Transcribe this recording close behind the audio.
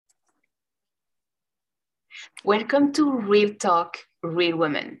Welcome to Real Talk, Real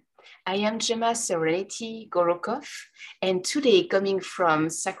Women. I am Gemma Serenity Gorokov, and today, coming from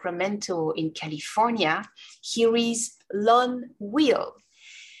Sacramento in California, here is Lonn Will.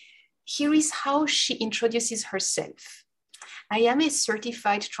 Here is how she introduces herself. I am a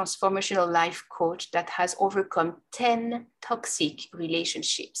certified transformational life coach that has overcome 10 toxic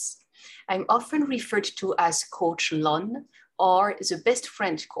relationships. I'm often referred to as Coach Lonn or the best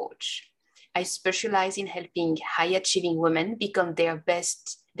friend coach. I specialize in helping high-achieving women become their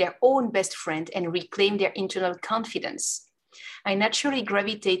own best friend and reclaim their internal confidence. I naturally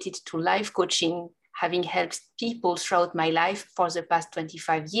gravitated to life coaching, having helped people throughout my life for the past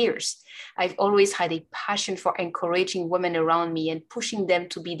 25 years. I've always had a passion for encouraging women around me and pushing them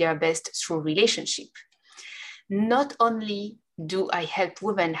to be their best through relationship. Not only do I help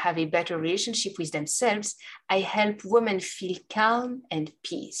women have a better relationship with themselves, I help women feel calm and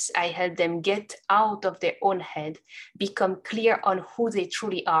peace. I help them get out of their own head, become clear on who they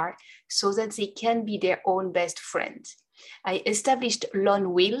truly are, so that they can be their own best friend. I established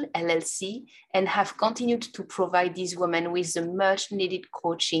Lonn Will LLC and have continued to provide these women with the much needed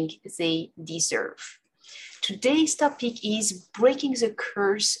coaching they deserve. Today's topic is breaking the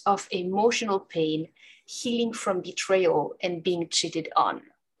curse of emotional pain, healing from betrayal, and being cheated on.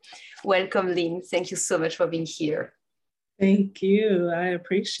 Welcome, Lynn. Thank you so much for being here. Thank you. I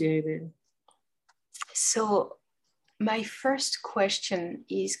appreciate it. So my first question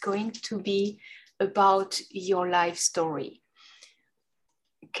is going to be about your life story.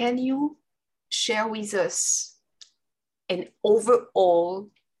 Can you share with us an overall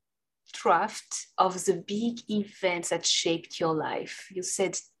draft of the big events that shaped your life? You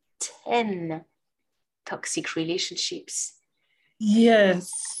said 10 toxic relationships.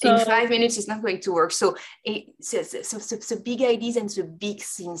 Yes. In 5 minutes, it's not going to work. So big ideas and the big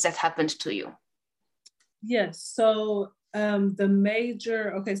things that happened to you. Yes. So the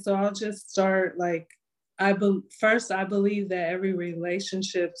major, so I'll just start first, I believe that every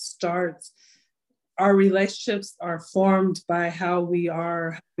relationship our relationships are formed by how we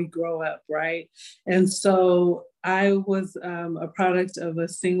grow up, right? And so I was a product of a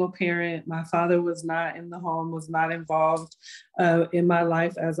single parent. My father was not in the home, was not involved in my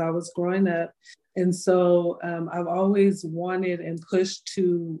life as I was growing up. And so I've always wanted and pushed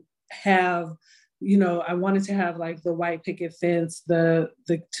to have, I wanted to have like the white picket fence, the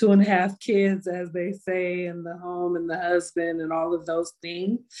 2.5 kids, as they say, in the home, and the husband, and all of those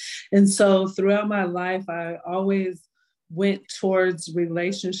things. And so throughout my life, I always went towards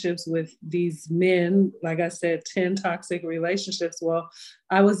relationships with these men. Like I said, 10 toxic relationships. Well,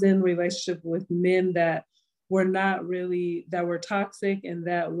 I was in relationship with men that were toxic and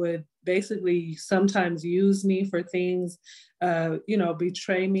that would basically sometimes use me for things,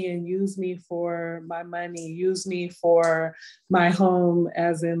 betray me and use me for my money, use me for my home,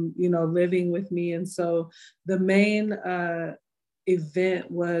 as in, living with me. And so the main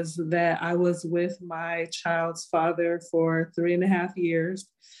event was that I was with my child's father for 3.5 years.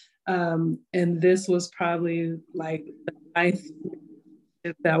 And this was probably like the ninth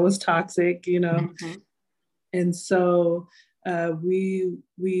that was toxic, Mm-hmm. And so we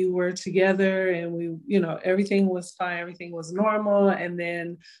were together, and we, everything was fine, everything was normal. And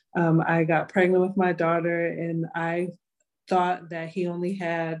then I got pregnant with my daughter, and I thought that he only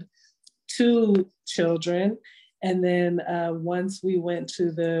had 2 children. And then once we went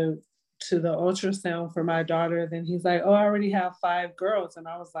to the ultrasound for my daughter, then he's like, "Oh, I already have 5 girls." And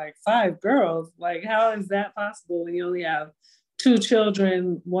I was like, 5 girls? Like, how is that possible when you only have 2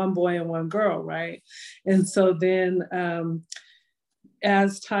 children, 1 boy and 1 girl, right? And so then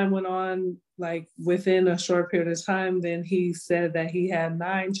as time went on, like within a short period of time, then he said that he had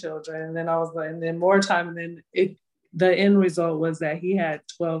 9 children. And then I was like, and then more time, and then the end result was that he had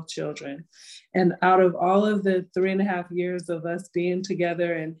 12 children. And out of all of the 3.5 years of us being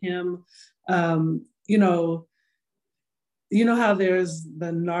together, and him, you know how there's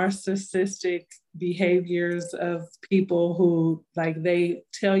the narcissistic behaviors of people who, like, they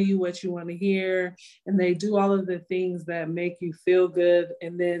tell you what you want to hear, and they do all of the things that make you feel good,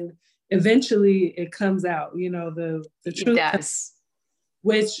 and then eventually it comes out, the truth. It does.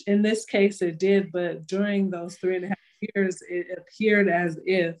 Which in this case it did, but during those 3.5 years, it appeared as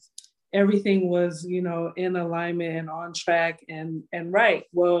if everything was, in alignment and on track and right.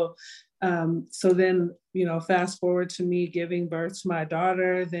 Well, So then, fast forward to me giving birth to my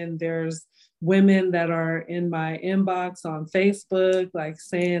daughter, then there's women that are in my inbox on Facebook, like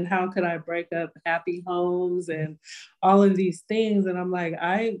saying, how could I break up happy homes and all of these things? And I'm like,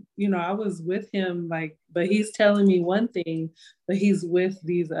 I was with him, like, but he's telling me one thing, but he's with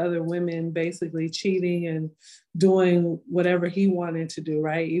these other women basically cheating and doing whatever he wanted to do,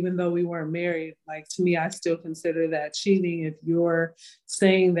 right? Even though we weren't married, like, to me, I still consider that cheating if you're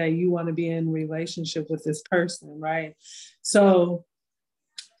saying that you want to be in relationship with this person, right? So,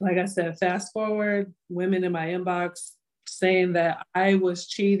 like I said, fast forward, women in my inbox saying that I was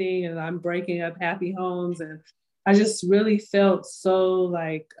cheating and I'm breaking up happy homes. And I just really felt so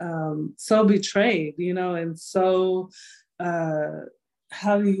so betrayed, and so, what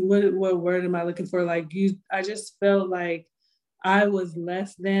word am I looking for? I just felt like I was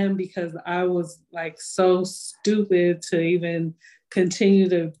less than because I was like so stupid to even continue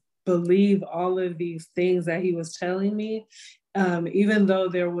to believe all of these things that he was telling me. Even though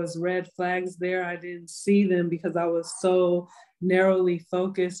there was red flags there, I didn't see them because I was so narrowly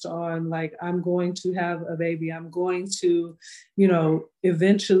focused on, like, I'm going to have a baby. I'm going to,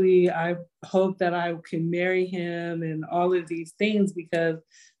 eventually I hope that I can marry him and all of these things, because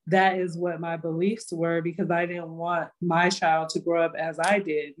that is what my beliefs were, because I didn't want my child to grow up as I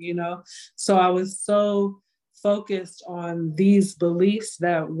did, So I was so focused on these beliefs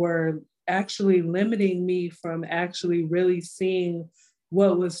that were actually limiting me from actually really seeing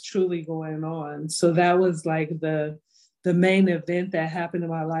what was truly going on. So that was like the main event that happened in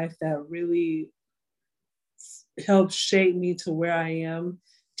my life that really helped shape me to where I am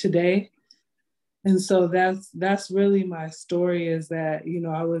today. And so that's really my story, is that,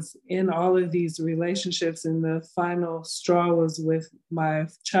 I was in all of these relationships and the final straw was with my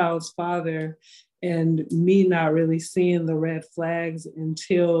child's father, and me not really seeing the red flags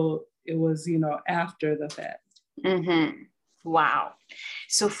until it was, after the fact. Mm-hmm. Wow.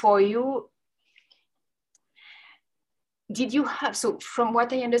 So for you, did you have, so from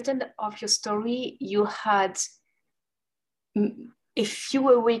what I understand of your story, you had a few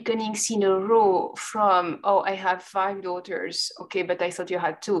awakenings in a row from, oh, I have 5 daughters. Okay, but I thought you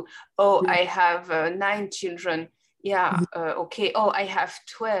had 2. Oh, I have 9 children. Yeah, okay. Oh, I have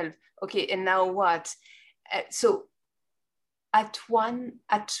 12. Okay, and now what? So at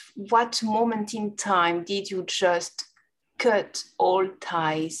what moment in time did you just cut all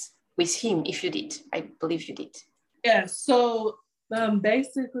ties with him, if you did? I believe you did. Yeah, so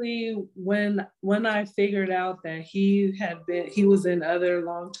basically when I figured out that he was in other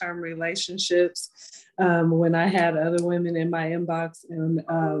long-term relationships, when I had other women in my inbox, and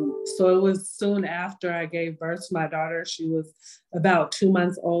so it was soon after I gave birth to my daughter. She was about 2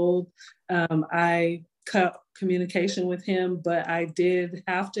 months old. I cut communication with him, but I did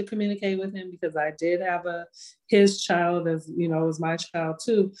have to communicate with him because I did have his child, as as my child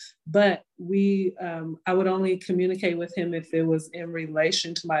too. But I would only communicate with him if it was in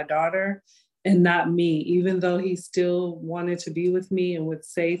relation to my daughter and not me, even though he still wanted to be with me and would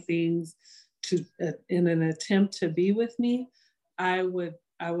say things in an attempt to be with me. I would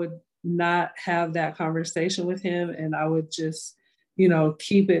not have that conversation with him, and I would just,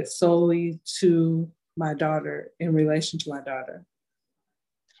 keep it solely to my daughter, in relation to my daughter.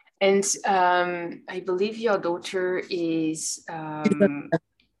 And I believe your daughter is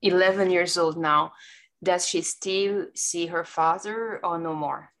 11 years old now. Does she still see her father or no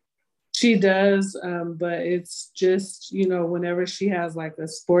more? She does, but it's just, whenever she has like a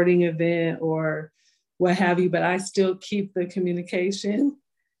sporting event or what have you, but I still keep the communication.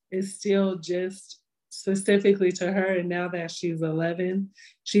 It's still just specifically to her. And now that she's 11,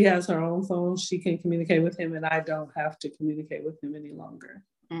 she has her own phone. She can communicate with him, and I don't have to communicate with him any longer.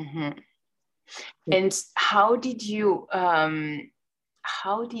 Mm-hmm. And how did you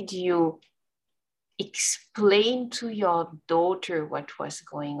explain to your daughter what was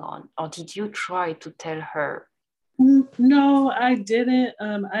going on, or did you try to tell her? No, I didn't.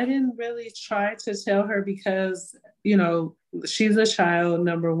 I didn't really try to tell her because, she's a child,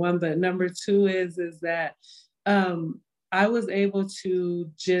 number one, but number two is that I was able to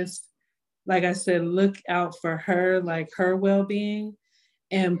just, like I said, look out for her, like her well-being,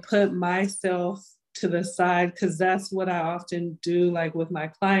 and put myself to the side, because that's what I often do. Like with my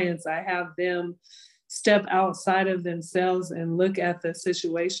clients, I have them step outside of themselves and look at the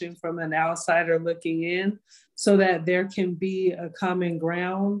situation from an outsider looking in, so that there can be a common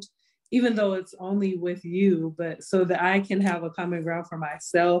ground, even though it's only with you, but so that I can have a common ground for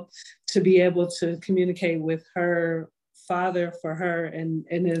myself to be able to communicate with her father for her, and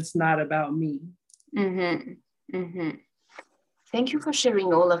it's not about me. Mm-hmm. Mm-hmm. Thank you for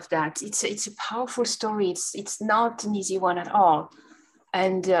sharing all of that. It's a powerful story. It's not an easy one at all,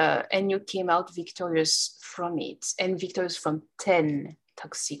 and you came out victorious from it, and victorious from 10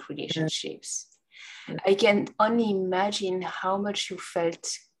 toxic relationships. I can only imagine how much you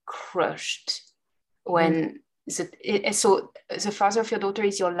felt crushed when so the father of your daughter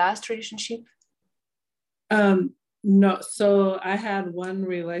is your last relationship? No, so I had one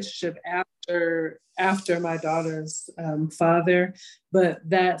relationship after my daughter's father, but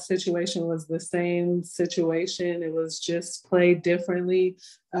that situation was the same situation. It was just played differently.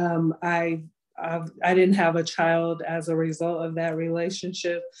 I didn't have a child as a result of that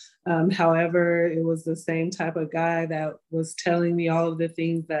relationship. However, it was the same type of guy that was telling me all of the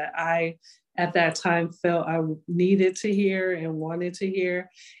things that I at that time felt I needed to hear and wanted to hear.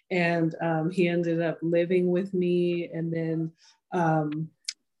 And he ended up living with me. And then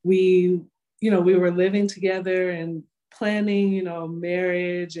we were living together and planning,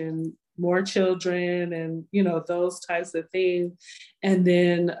 marriage and more children and, those types of things. And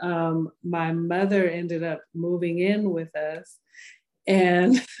then my mother ended up moving in with us.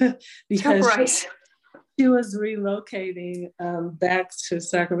 And because she was relocating back to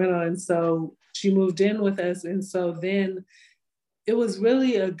Sacramento. And so she moved in with us. And so then it was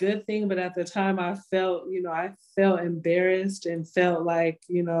really a good thing. But at the time I felt embarrassed and felt like,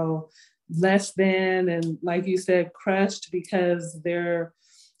 less than, and like you said, crushed because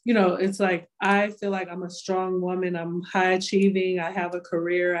it's like, I feel like I'm a strong woman. I'm high achieving. I have a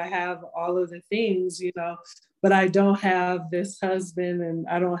career. I have all of the things, but I don't have this husband and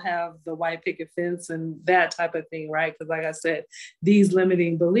I don't have the white picket fence and that type of thing, right? Because like I said, these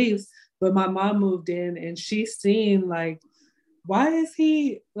limiting beliefs. But my mom moved in and she seen like, why is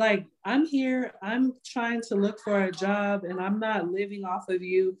he like, I'm here, I'm trying to look for a job and I'm not living off of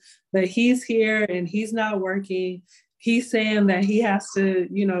you, but he's here and he's not working. He's saying that he has to,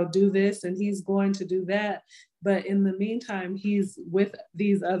 do this and he's going to do that. But in the meantime, he's with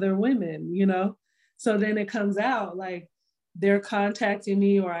these other women, So then it comes out like they're contacting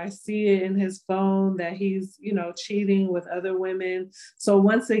me or I see it in his phone that he's, cheating with other women. So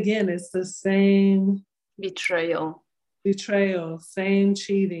once again, it's the same betrayal, same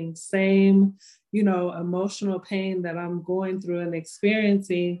cheating, same, emotional pain that I'm going through and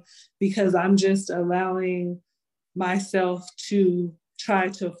experiencing because I'm just allowing myself to try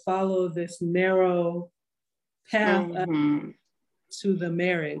to follow this narrow path to the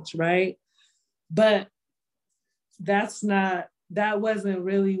marriage, right? But that wasn't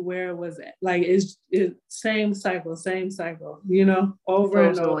really where it was at. Like it's same cycle, over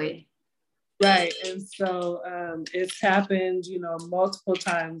and over. Right. And so it's happened, multiple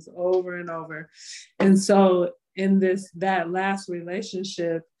times over and over. And so in that last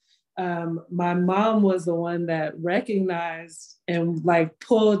relationship, my mom was the one that recognized and like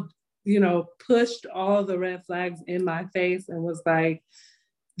pushed all the red flags in my face and was like,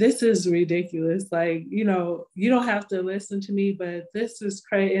 this is ridiculous. Like, you don't have to listen to me, but this is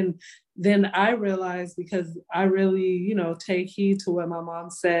crazy. And then I realized because I really, take heed to what my mom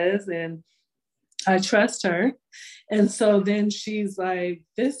says and I trust her. And so then she's like,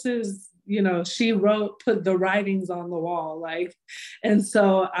 this is, she put the writings on the wall. Like, and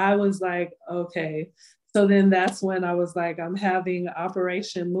so I was like, okay. So then that's when I was like, I'm having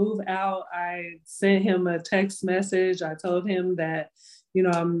Operation Move Out. I sent him a text message. I told him that,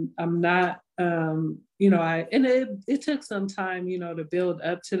 I'm not, it took some time, to build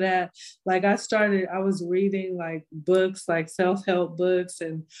up to that. Like I was reading like books, like self-help books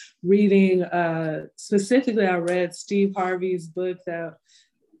and reading, specifically I read Steve Harvey's book that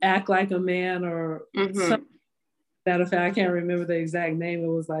Act Like a Man or something that effect. I can't remember the exact name. It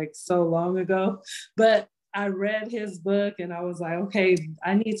was like so long ago, but I read his book and I was like, okay,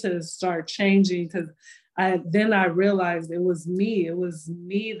 I need to start changing because then I realized it was me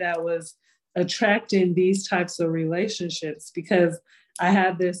that was attracting these types of relationships because I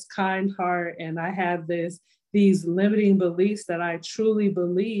had this kind heart and I had these limiting beliefs that I truly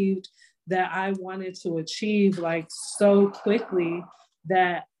believed that I wanted to achieve like so quickly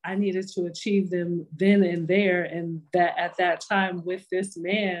that I needed to achieve them then and there. And that at that time with this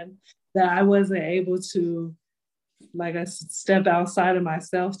man that I wasn't able to like I step outside of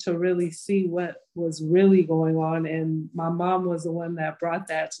myself to really see what was really going on. And my mom was the one that brought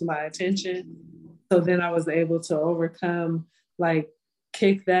that to my attention. So then I was able to overcome, like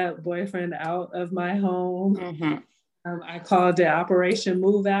kick that boyfriend out of my home. I called it Operation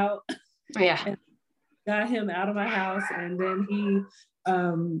Move Out. Yeah. And got him out of my house. And then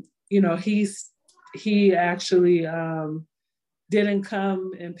he actually didn't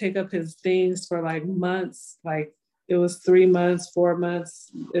come and pick up his things for like months, like it was 3 months, 4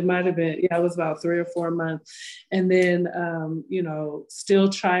 months. It might've been, yeah, it was about 3 or 4 months. And then, you know, still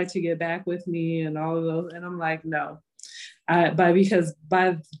tried to get back with me and all of those. And I'm like, no, because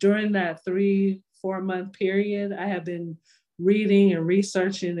during that 3-4 month period, I have been reading and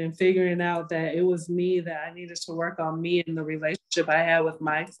researching and figuring out that it was me, that I needed to work on me and the relationship I had with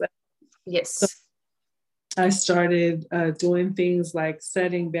myself. Yes. So I started doing things like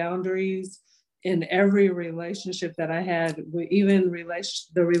setting boundaries in every relationship that I had, even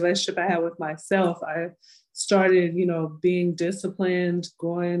the relationship I had with myself. I started, you know, being disciplined,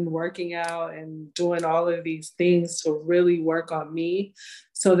 working out and doing all of these things to really work on me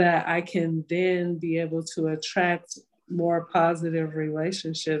so that I can then be able to attract more positive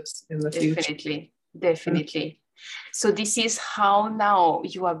relationships in the future. Definitely. So this is how now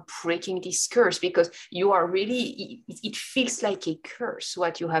you are breaking this curse, because you are really, it feels like a curse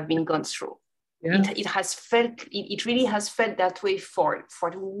what you have been gone through. Yeah. It really has felt that way for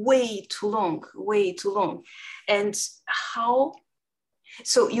way too long. And how,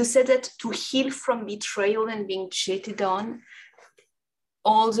 so you said that to heal from betrayal and being cheated on,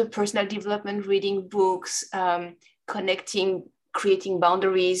 all the personal development, reading books, connecting, creating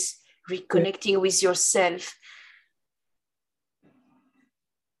boundaries, reconnecting with yourself.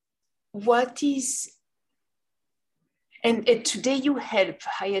 What is, and today you help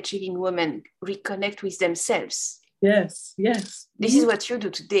high achieving women reconnect with themselves. Yes. This is what you do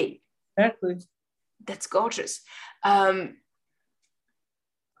today. Exactly. That's gorgeous.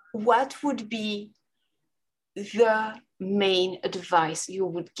 What would be the main advice you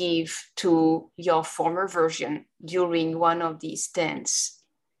would give to your former version during one of these tense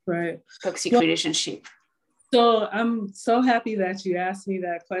toxic relationship? So I'm so happy that you asked me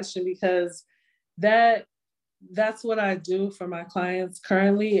that question, because that's what I do for my clients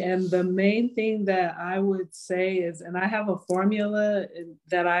currently. And the main thing that I would say is, and I have a formula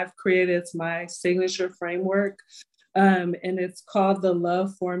that I've created, it's my signature framework. And it's called the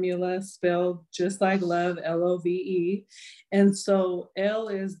love formula, spelled just like love, LOVE. And so L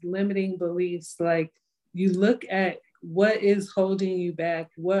is limiting beliefs. Like, you look at what is holding you back.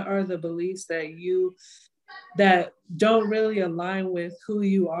 What are the beliefs that don't really align with who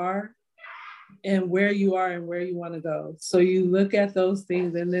you are and where you are and where you want to go. So you look at those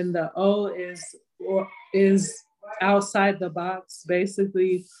things. And then the O is outside the box.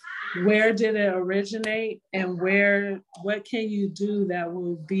 Basically, where did it originate, and what can you do that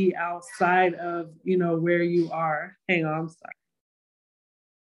will be outside of, you know, where you are? Hang on, I'm sorry.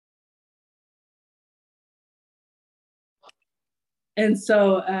 And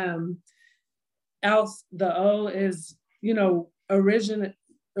so the O is, you know, origination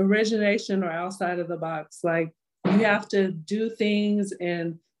or outside of the box. Like, you have to do things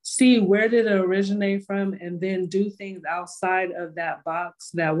and see where did it originate from, and then do things outside of that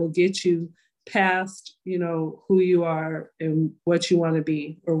box that will get you past, you know, who you are and what you want to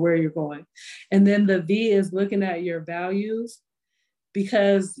be or where you're going. And then the V is looking at your values,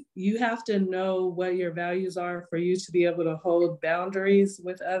 because you have to know what your values are for you to be able to hold boundaries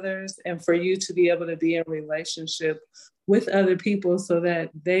with others, and for you to be able to be in relationship with other people so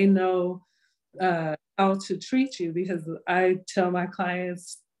that they know how to treat you. Because I tell my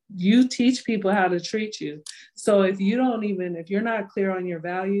clients, you teach people how to treat you. So if you're not clear on your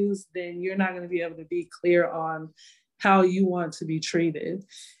values, then you're not going to be able to be clear on how you want to be treated.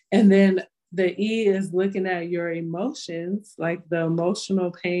 And then the E is looking at your emotions, like the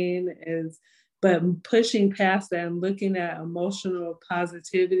emotional pain but pushing past that and looking at emotional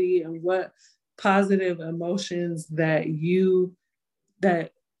positivity and what positive emotions that you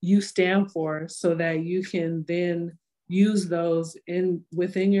stand for, so that you can then use those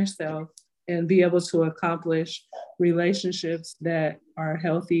within yourself and be able to accomplish relationships that are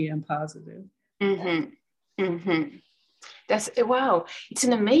healthy and positive. That's, wow, it's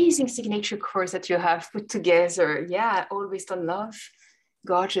an amazing signature course that you have put together. Yeah, all based on love.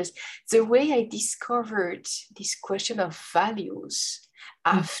 Gorgeous. The way I discovered this question of values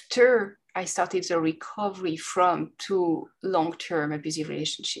after I started the recovery from 2 long-term abusive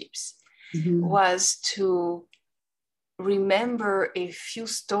relationships was to remember a few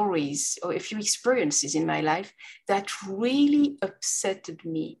stories or a few experiences in my life that really upsetted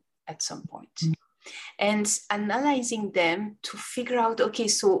me at some point. And analyzing them to figure out, okay,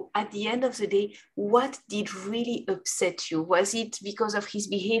 so at the end of the day, what did really upset you? Was it because of his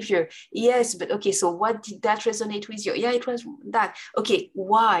behavior? Yes, but okay, so what did that resonate with you? Yeah, it was that. Okay,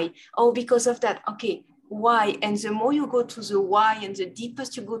 why? Oh, because of that. Okay, why? And the more you go to the why, and the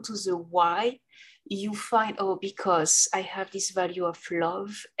deepest you go to the why, you find, oh, because I have this value of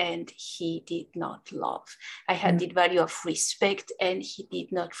love and he did not love. I had the value of respect and he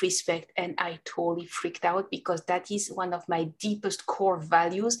did not respect. And I totally freaked out because that is one of my deepest core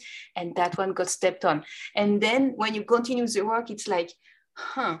values. And that one got stepped on. And then when you continue the work, it's like,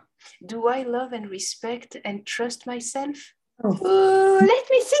 do I love and respect and trust myself? Let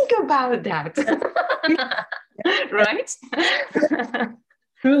me think about that. Right?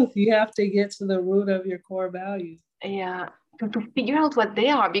 Truth, you have to get to the root of your core values. Yeah, to figure out what they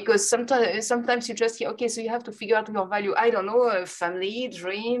are, because sometimes you just hear, okay, so you have to figure out your value. I don't know, family,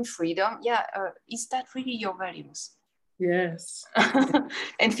 dream, freedom. Yeah, is that really your values? Yes.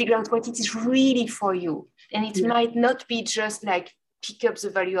 And figure out what it is really for you. And it might not be just like pick up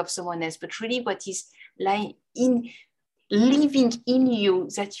the value of someone else, but really what is lying in living in you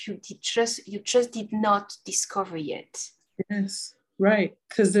that you just did not discover yet. Yes, right.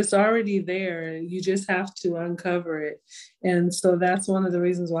 Because it's already there. You just have to uncover it. And so that's one of the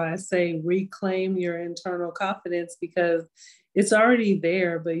reasons why I say reclaim your internal confidence, because it's already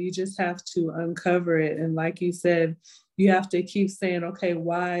there, but you just have to uncover it. And like you said, you have to keep saying, okay,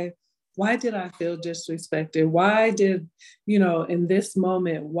 why did I feel disrespected? Why did, in this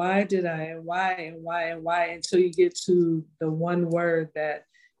moment, why did I, and why, until you get to the one word that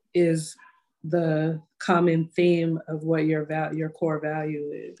is the common theme of what your core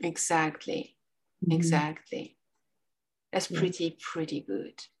value is. Exactly. Exactly. That's pretty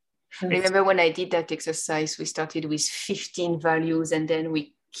good. Remember when I did that exercise, we started with 15 values and then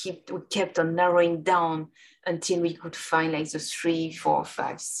we kept on narrowing down until we could find like the 3, 4,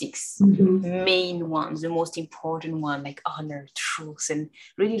 5, 6 main ones, the most important one, like honor, truth, and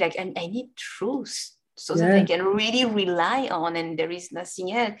really like, and I need truth so that I can really rely on, and there is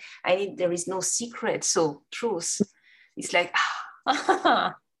nothing else. There is no secret. So truth, it's like,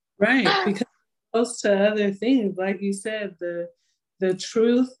 right, because it goes to other things, like you said, the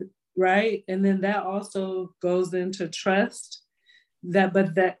truth, right? And then that also goes into trust. But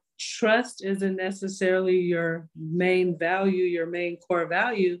that trust isn't necessarily your main value, your main core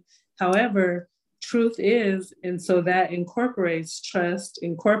value. However, truth is, and so that incorporates trust,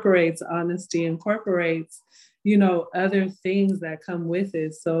 incorporates honesty, incorporates, other things that come with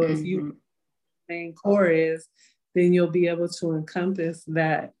it. So if you main core is, then you'll be able to encompass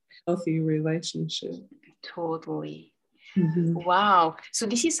that healthy relationship. Totally. Wow. So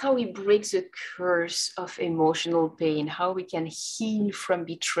this is how we break the curse of emotional pain, how we can heal from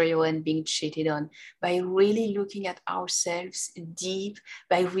betrayal and being cheated on, by really looking at ourselves deep,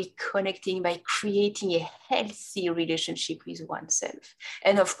 by reconnecting, by creating a healthy relationship with oneself.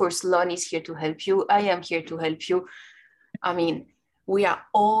 And of course, Lonn is here to help you. I am here to help you. I mean, we are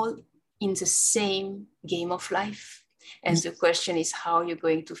all in the same game of life. And the question is how you're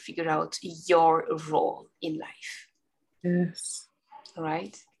going to figure out your role in life. Yes.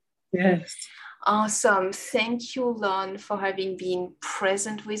 Right? Yes. Awesome. Thank you, Lonn, for having been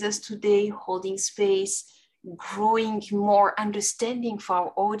present with us today, holding space, growing more understanding for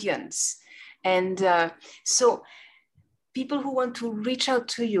our audience. And so people who want to reach out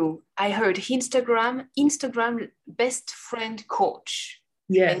to you, I heard Instagram best friend coach.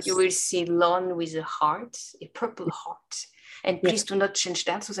 Yes. And you will see Lonn with a heart, a purple heart. And please do not change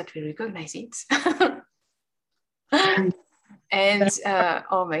that so that we recognize it. And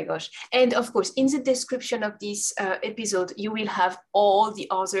oh my gosh. And of course, in the description of this episode, you will have all the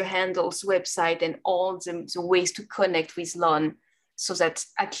other handles, website, and all the ways to connect with Lonn so that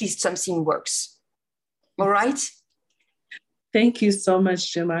at least something works. All right? Thank you so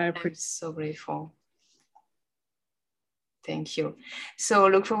much, Jim. I'm so grateful. Thank you. So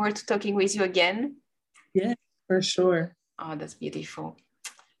look forward to talking with you again. Yeah, for sure. Oh, that's beautiful.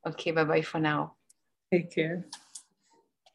 Okay, bye-bye for now. Take care.